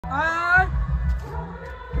আমার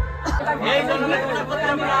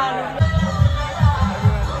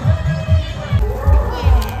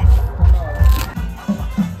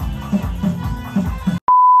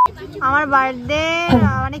বার্থডে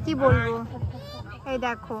মানে কি বলবো, এই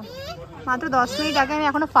দেখো মাত্র 10 মিনিট আগে আমি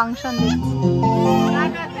এখনো ফাংশন দেখছি।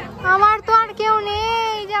 আমার তো আর কেউ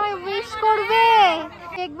নেই যে আমাকে উইশ করবে।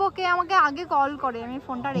 দেখবো কে আমাকে আগে কল করে, আমি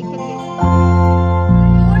ফোনটা রেখে দিয়েছি।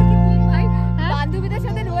 বান্ধবীদের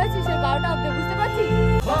সাথে রয়েছিস 12টা অবধি, বুঝতে পারছিস?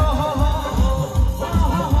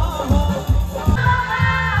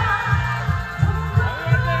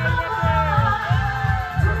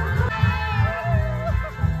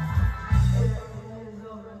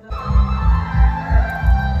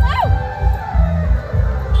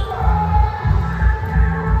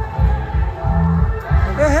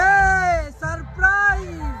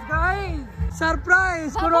 सरप्राइज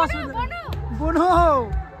करो बोनो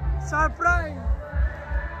सरप्राइज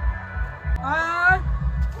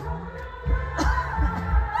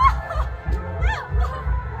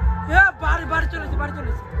बारी बारी चले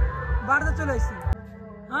बाड़ीते चले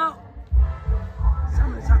हाँ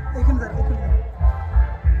सामने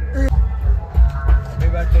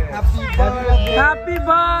happy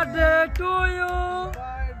birthday to you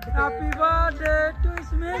happy birthday to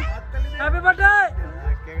इसमें हैप्पी बर्थडे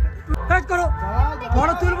करो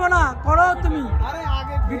बड़ो तुलबो ना करो तुम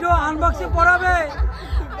वीडियो अनबॉक्सिंग पड़ाबे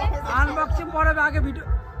आगे वीडियो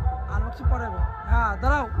अनबॉक्सिंग पड़ाबे हाँ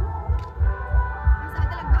दाঁড়াও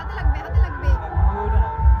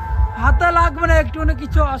हाथे लागबे ना एकटू ना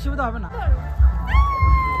किछु असुविधा होबे ना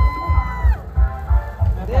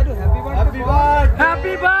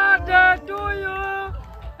happy birthday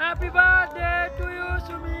to you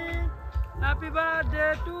Sumi happy birthday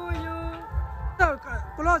to you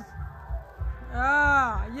close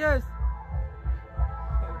yes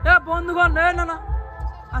ए बंधुगण ना ना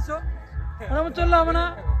आसो चलले হবে না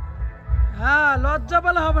হ্যাঁ লজ্জা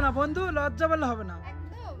পেলে হবে না বন্ধু লজ্জা পেলে হবে না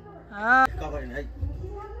হ্যাঁ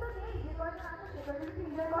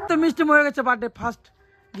তো মিষ্টি হয়ে গেছে বার্থডে ফার্স্ট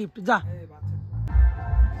গিফট যা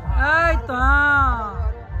এই তো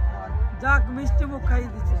যাক মিষ্টি মুখ খাইয়ে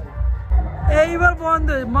দিচ্ছে এইবার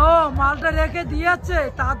বন্ধু মালটা রেখে দিয়েছে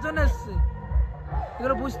তার জন্য এসছে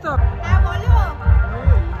এগুলো বুঝতে হবে হ্যাঁ বলো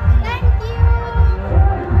থ্যাংক ইউ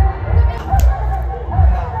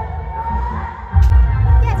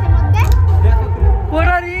কি আছে মধ্যে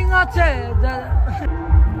পুরো রিং আছে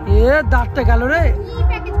এ দাঁতটা গেল রে কি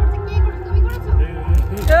প্যাকেজ করছে কে করেছো তুমি করেছো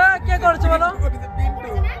এ কে করেছে বলো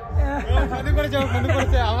বন্ধু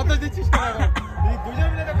করেছে আমার তো দিচ্ছিস না এই দুজন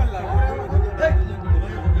মিলে তো করলাম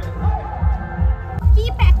কি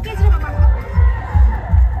প্যাকেজ রে বাবা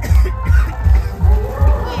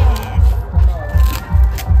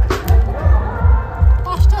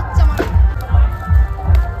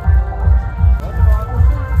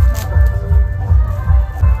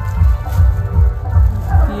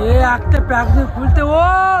একটা প্যাক দিয়ে খুলতে ও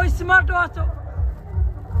স্মার্ট ওয়াচ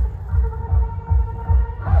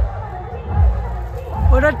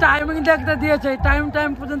ওটা টাইমিং দেখতে দিয়েছে টাইম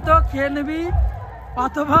পর্যন্ত খেয়ে নিবি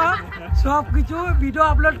অথবা সব কিছু ভিডিও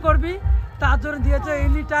আপলোড করবি তার জন্য দিয়েছে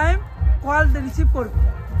এনি টাইম কল রিসিভ করবি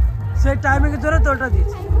সেই টাইমিং এর জন্য তোটা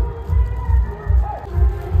দিয়েছে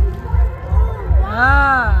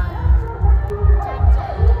হ্যাঁ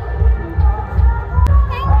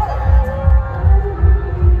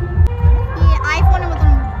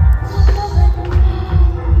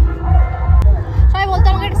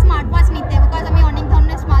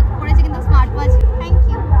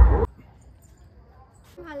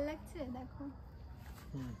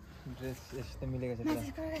ड्रेस এসে মিলে গেছে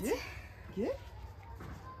কি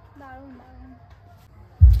দারুণ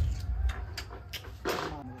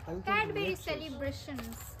ক্যাডবেরি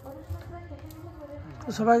সেলিব্রেশনস তো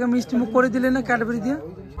সবাইকে মিষ্টি মুখ করে দিলে না ক্যাডবেরি দিয়ে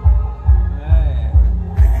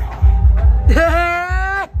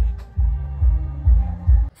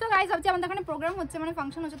সো গাইস আজকে আমাদের এখানে প্রোগ্রাম হচ্ছে মানে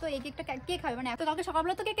ফাংশন হচ্ছে তো এই কেকটা কে খাবে মানে এত কালকে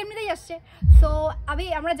সকালবেলা তো কেক এমনিতেই আসছে সো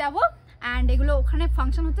আমরা যাব এন্ড এগুলো ওখানে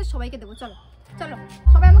ফাংশন হচ্ছে সবাইকে দেবো চলো চলো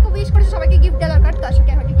সবাই আমাকে উইশ করেছে সবাইকে গিফট দেওয়া দরকার তো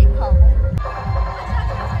আসলে আমাকে কেক খাওয়াবো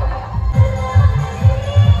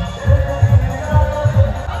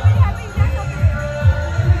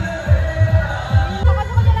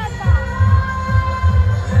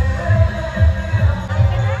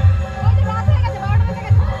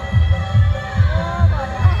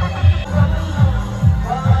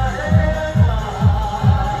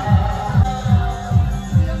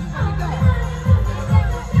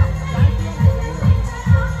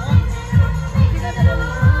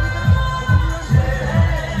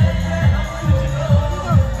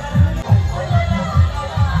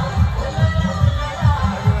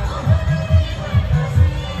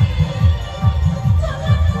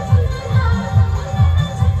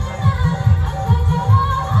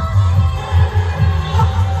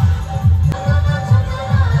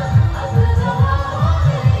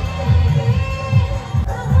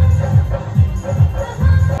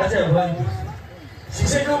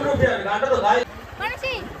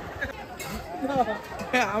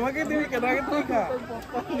আমাকে দিবি কেন? আগে তুই খা,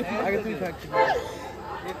 আগে তুই খা।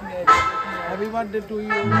 Happy birthday to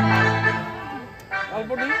you. অল্প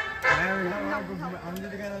দিই। আমি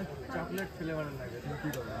যদি চকলেট ফ্লেভারের লাগে তুমি কি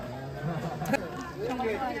করবে?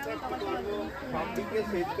 সব দিকে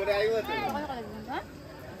সেট করে আইবো তো।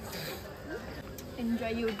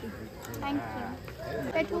 Enjoy you too. Thank you.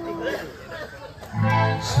 Tatu.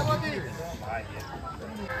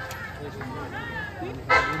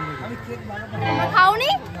 তোমরা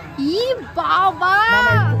খাওনি? ই বাবা!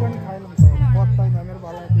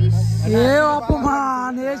 এ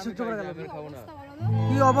অপমান, এ সহ্য করা গেল না।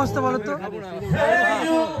 কি অবস্থা বলো তো?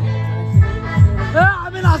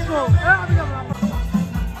 আমি নাচবো, আমি যাবো না।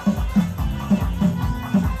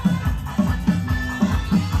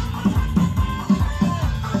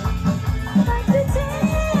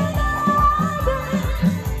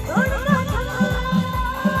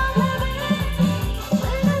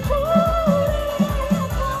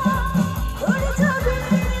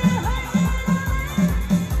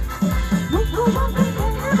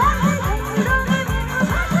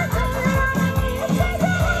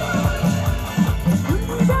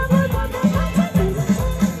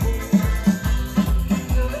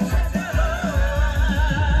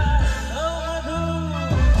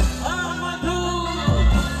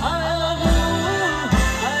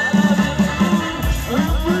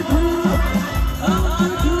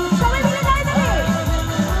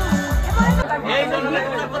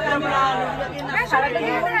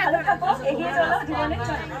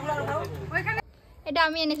 এটা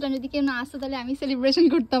আমি এনেছিলাম, যদি কেউ না আসতো তাহলে আমি সেলিব্রেশন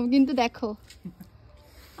করতাম, কিন্তু দেখো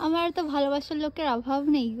আমার তো ভালোবাসার লোকের অভাব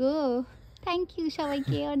নেই গো। থ্যাংক ইউ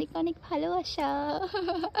সবাইকে, অনেক অনেক ভালোবাসা।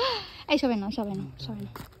 এই সবাই নাও, সবাই নাও, সবাই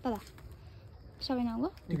নাও দাদা, সবাই নাও গো।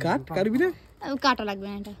 কাট কাটবি না? কাটা লাগবে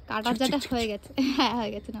না, এটা কাটার যেটা হয়ে গেছে। হ্যাঁ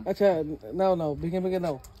হয়ে গেছে, নাও। আচ্ছা নাও নাও, ভেঙে ভেঙে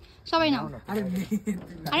নাও। সবাই নাও।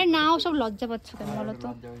 আরে নাও, সব লজ্জা পাচ্ছ কেন বলো তো?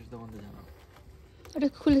 ওটা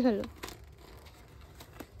খুলে ফেলো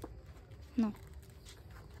না,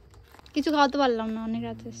 কিছু খাওয়াতে পারলাম না, অনেক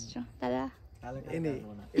রাত এসছো দাদা।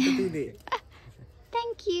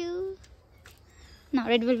 Thank you. না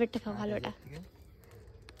রেড ভেলভেটটা খাও, ভালো এটা।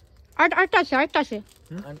 আরেকটা আছে, আরেকটা আছে,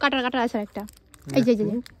 কাটার কাটার আছে আরেকটা। এই যে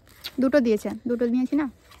দুটো দিয়েছে, দুটো নিয়েছি না।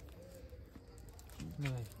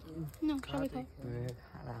 না সবাই খাও।